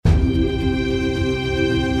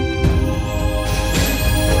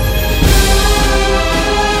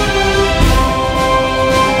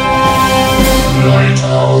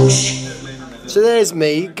there's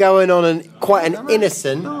me going on quite an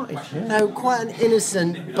innocent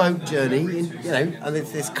boat journey. And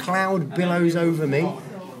this cloud billows over me.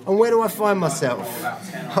 And where do I find myself?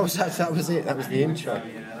 That was it. That was the intro.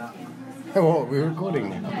 Oh, what? We're recording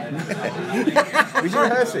now. Was you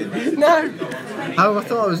rehearsing? No. Oh, I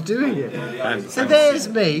thought I was doing it. So there's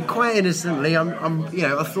me, quite innocently. I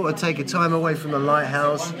thought I'd take a time away from the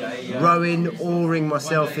lighthouse, rowing, oaring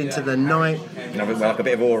myself into the night. Nothing like a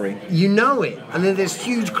bit of oaring. You know it. And then this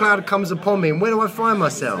huge cloud comes upon me, and where do I find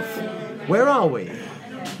myself? Where are we?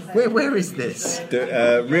 Where is this?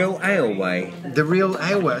 The Real Aleway. The Real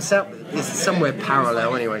Aleway. It's somewhere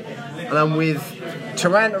parallel anyway. And I'm with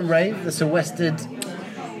Tarrant and Rave, the sequestered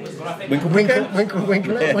Winkle.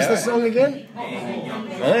 Yeah. What's the song again?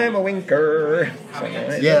 I'm a winker.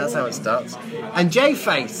 Yeah, that's how it starts. And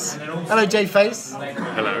J-Face. Hello, J-Face.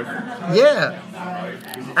 Hello. Yeah.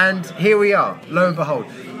 And here we are, lo and behold.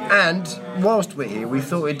 And whilst we're here, we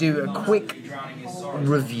thought we'd do a quick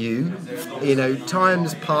review.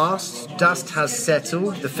 Time's passed, dust has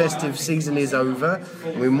settled, the festive season is over.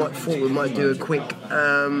 We thought we might do a quick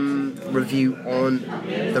review on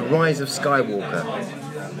the rise of Skywalker.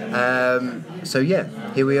 So yeah,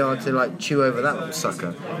 here we are to chew over that little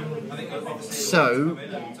sucker. So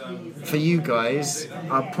for you guys,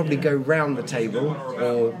 I'll probably go round the table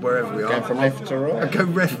or wherever we are. Go from left to right. I'll go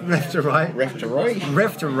left to right. Left to right.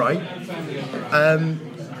 Left to right.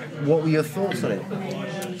 What were your thoughts on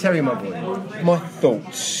it? Terry, my boy. My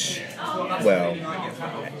thoughts. Well,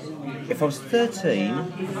 if I was 13,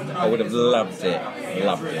 I would have loved it.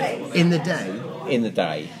 Loved it. In the day? In the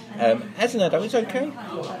day. As an adult, it's okay.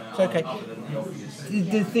 It's okay.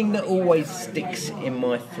 The thing that always sticks in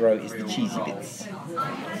my throat is the cheesy bits.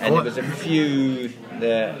 And there was a few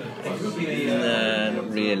that,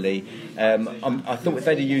 not really. I thought if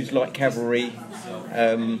they'd have used light cavalry,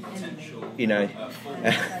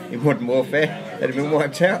 in Modern Warfare, they'd have been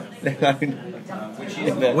wiped out.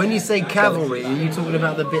 When you say cavalry, are you talking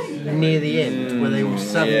about the bit near the end where they all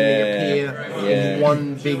suddenly appear in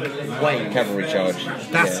one big wave? Cavalry charge.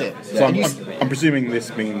 That's it. So I'm presuming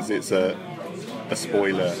this means it's a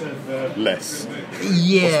spoiler less.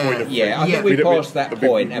 Yeah. Yeah, I think we've passed that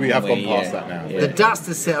point. We have gone past that now. Yeah. The dust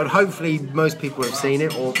has settled. Hopefully most people have seen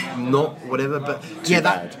it or not, whatever. But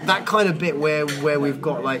that kind of bit where we've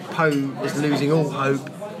got Poe is losing all hope.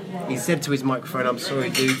 He said to his microphone, "I'm sorry,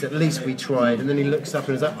 dudes, at least we tried." And then he looks up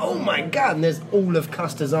and is like, "Oh my God!" And there's all of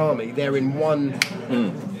Custer's army there in one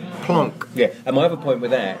plonk. Yeah, and my other point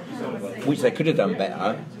with that, which they could have done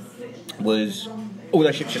better, was all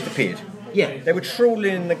those ships just appeared. Yeah. They were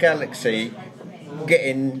trawling the galaxy,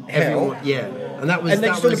 getting hell. Yeah. And that was And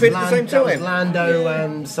they still appeared at the same that was time. Lando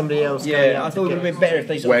and somebody else. Yeah, I thought it would have been better if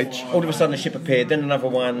they Wedge. all of a sudden a ship appeared, then another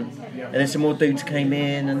one, and then some more dudes came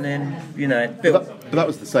in, and then But that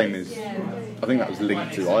was the same as. I think that was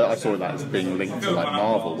linked to. I saw that as being linked to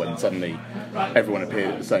Marvel when suddenly everyone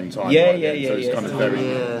appeared at the same time. Yeah. So it's kind of very.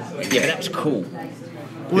 Yeah, but that was cool.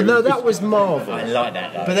 Well, no, that was Marvel. I like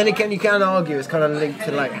that though. But then again, you can argue it's kind of linked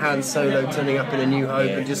to Han Solo turning up in A New Hope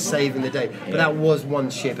and just saving the day. But that was one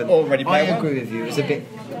ship, and Already I Player agree with you. It's a bit.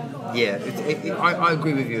 Yeah, I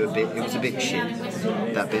agree with you a bit. It was a bit shit,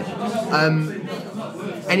 that bit.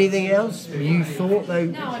 Anything else you thought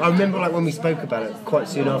though? I remember when we spoke about it quite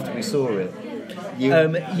soon after we saw it.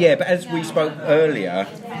 Yeah, but as we spoke earlier,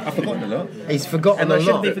 I've forgotten a lot. He's forgotten And a I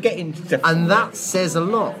shouldn't lot, be forgetting stuff. and that says a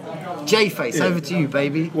lot. J-Face, over to you,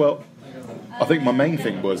 baby. Well, I think my main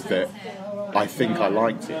thing was that I think I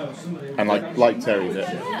liked it, and like Terry,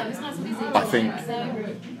 that I think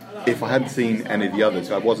if I hadn't seen any of the others,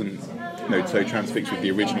 I wasn't so transfixed with the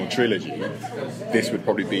original trilogy, this would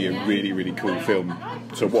probably be a really, really cool film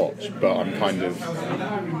to watch. But I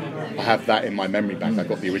have that in my memory bank. I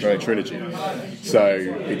got the original trilogy, so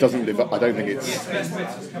it doesn't live up. I don't think it's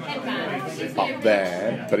up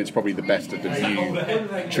there, but it's probably the best of the new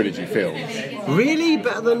trilogy films. Really?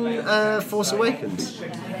 Better than Force Awakens?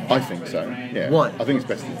 I think so, yeah. Why? I think it's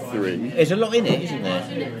best of 3. There's a lot in it, isn't there?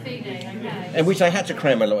 And which they had to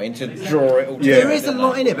cram a lot in to draw it all together. There is a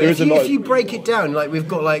lot in it, but if you break it down, we've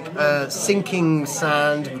got sinking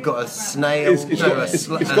sand, we've got a snail. It's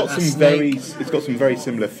got some very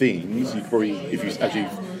similar themes. You probably, as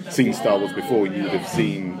you've seen Star Wars before, you would have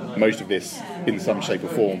seen most of this in some shape or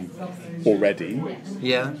form already.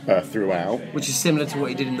 Yeah. Throughout, which is similar to what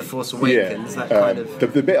he did in The Force Awakens. Yeah. That kind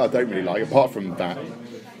of the bit I don't really like, apart from that.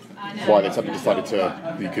 Why they suddenly decided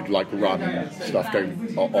you could run stuff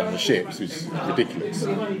going on the ships, which is ridiculous,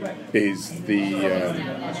 is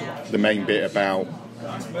the main bit about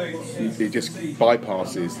it just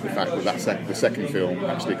bypasses the fact that the second film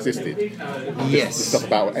actually existed. Yes. The stuff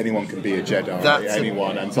about anyone can be a Jedi,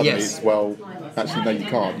 and suddenly it's, well, actually, no, you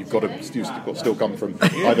can't. You've got to still come from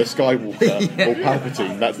either Skywalker or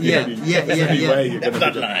Palpatine. That's the only way you're going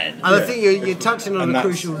to do it. And I think you're touching on a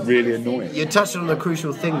crucial. Really annoying. You're touching on a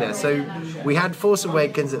crucial thing there. So we had Force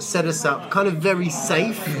Awakens that set us up kind of very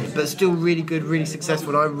safe, but still really good, really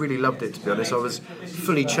successful. And I really loved it, to be honest. I was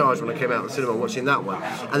fully charged when I came out of the cinema watching that one.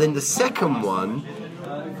 And then the second one,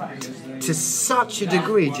 to such a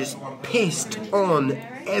degree, just pissed on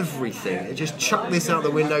everything. It just chucked this out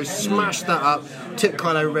the window, smashed that up, took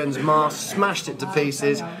Kylo Ren's mask, smashed it to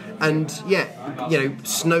pieces, and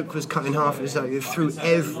Snoke was cut in half, and so it threw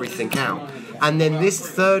everything out. And then this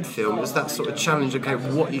third film was that sort of challenge, okay,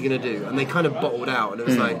 what are you going to do? And they kind of bottled out, and it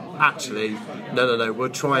was like, actually, no, we'll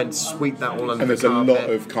try and sweep that all under the carpet. And there's a lot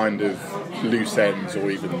of kind of loose ends,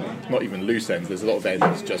 or even, not even loose ends, there's a lot of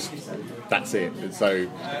ends just, that's it. And so,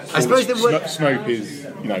 I suppose Snoke is,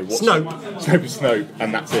 Snoke is Snoke,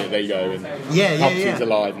 and that's it, there you go. And Palpatine's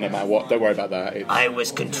alive, no matter what, don't worry about that. I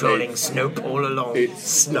was controlling Snoke all along.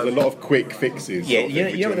 There's a lot of quick fixes. Yeah,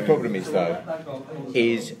 you know what the problem is, though?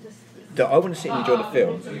 Is that I want to sit and enjoy the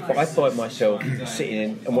film, but I find myself sitting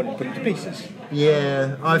in and wanting to put it to pieces.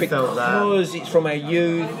 Yeah, I felt that. Because it's from our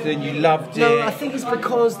youth and you loved it. No, I think it's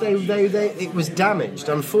because it was damaged.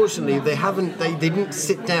 Unfortunately, they didn't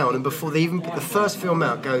sit down and before they even put the first film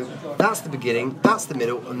out go, that's the beginning, that's the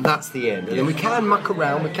middle, and that's the end. And then we can muck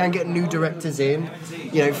around, we can get new directors in,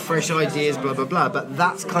 fresh ideas, blah, blah, blah, but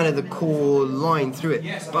that's kind of the core line through it.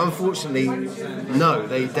 But unfortunately, no,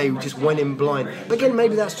 they just went in blind. But again,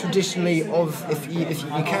 maybe that's traditionally if you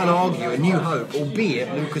can argue A New Hope,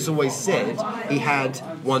 albeit Lucas always said he had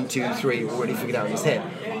 1, 2, 3 already figured out in his head.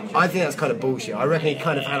 I think that's kind of bullshit. I reckon he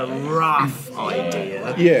kind of had a rough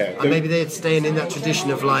idea. Yeah. And maybe they're staying in that tradition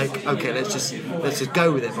of like, okay, let's just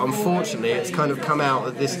go with it. But unfortunately, it's kind of come out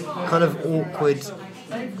of this kind of awkward,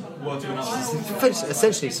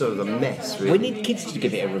 essentially sort of a mess, really. We need kids to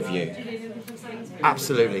give it a review.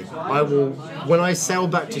 Absolutely. I will, when I sail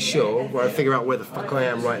back to shore, where I figure out where the fuck I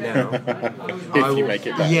am right now. You make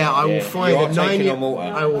it back. Yeah, I will find a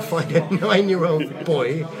 9-year-old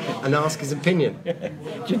boy and ask his opinion. Do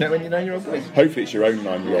you know when your 9-year-old boy is? Hopefully it's your own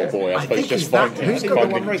 9-year-old boy. I suppose just find him. Who's got the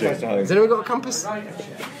one very close to home? Has anyone got a compass?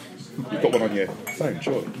 You've got one on your phone,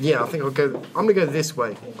 sure. Yeah, I think I'm going to go this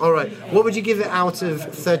way. All right. What would you give it out of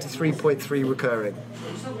 33.3 recurring?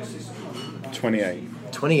 28.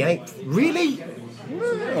 28? Really?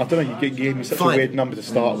 I don't know, you gave me such a weird number to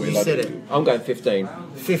start with. You said it. I'm going 15.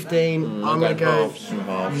 15. I'm going to go...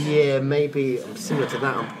 halves. Yeah, maybe similar to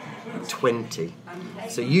that. I'm 20.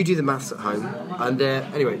 So you do the maths at home. And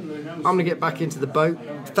anyway, I'm going to get back into the boat.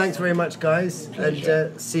 Thanks very much, guys.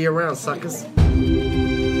 And see you around, suckers.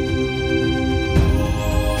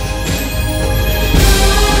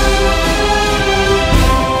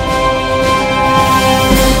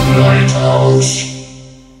 Lighthouse.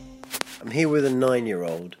 I'm here with a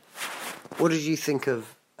 9-year-old. What did you think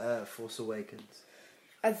of Force Awakens?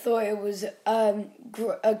 I thought it was a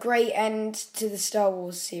great end to the Star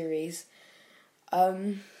Wars series.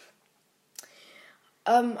 I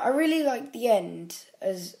really liked the end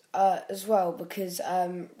as well because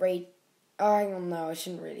Ray. Oh, hang on, no, I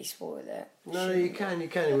shouldn't really spoil it. No, you can.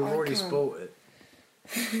 We've already spoiled it.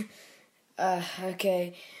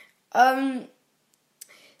 Okay.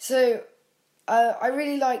 So. I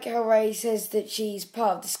really like how Ray says that she's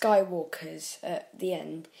part of the Skywalkers at the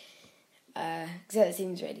end. Because that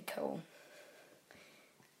seems really cool.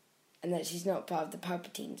 And that she's not part of the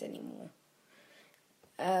Palpatines anymore.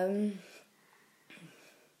 I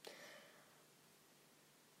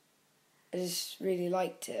just really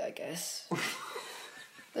liked it, I guess.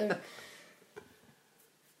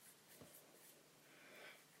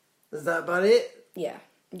 Is that about it? Yeah.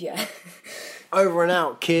 Over and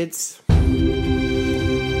out, kids.